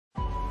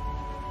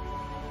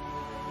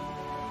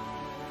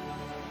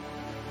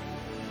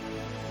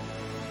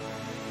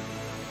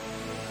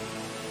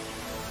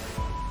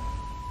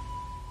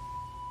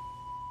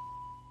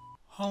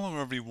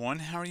Hello everyone,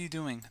 how are you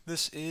doing?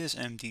 This is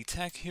MD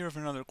Tech here with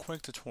another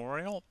quick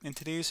tutorial. In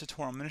today's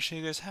tutorial, I'm going to show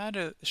you guys how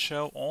to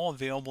show all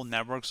available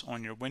networks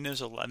on your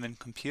Windows 11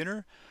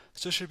 computer.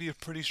 So it should be a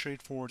pretty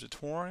straightforward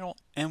tutorial.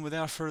 And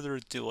without further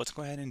ado, let's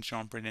go ahead and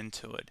jump right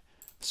into it.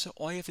 So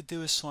all you have to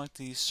do is select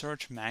the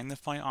search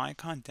magnify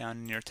icon down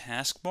in your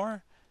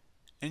taskbar.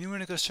 And you're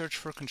going to go search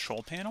for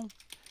Control Panel.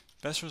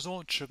 Best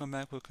result should come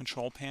back with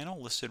Control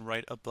Panel listed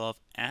right above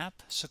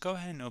App. So go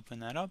ahead and open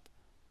that up.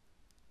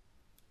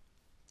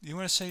 You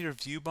want to set your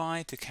view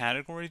by to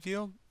category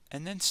view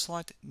and then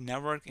select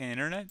network and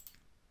internet.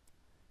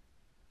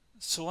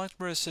 Select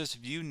where it says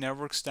view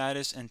network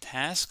status and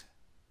task.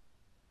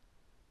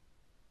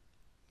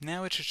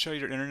 Now it should show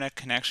your internet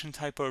connection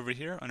type over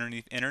here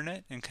underneath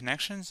internet and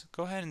connections.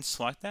 Go ahead and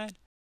select that.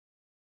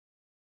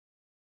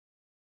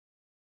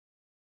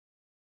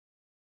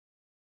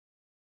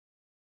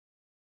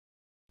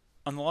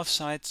 On the left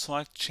side,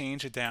 select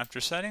change adapter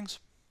settings.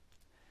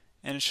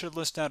 And it should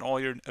list out all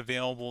your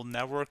available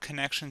network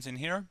connections in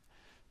here.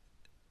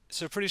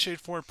 So pretty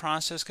straightforward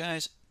process,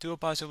 guys. Do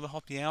hope I was able to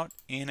help you out,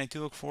 and I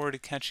do look forward to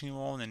catching you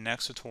all in the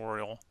next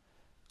tutorial.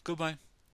 Goodbye.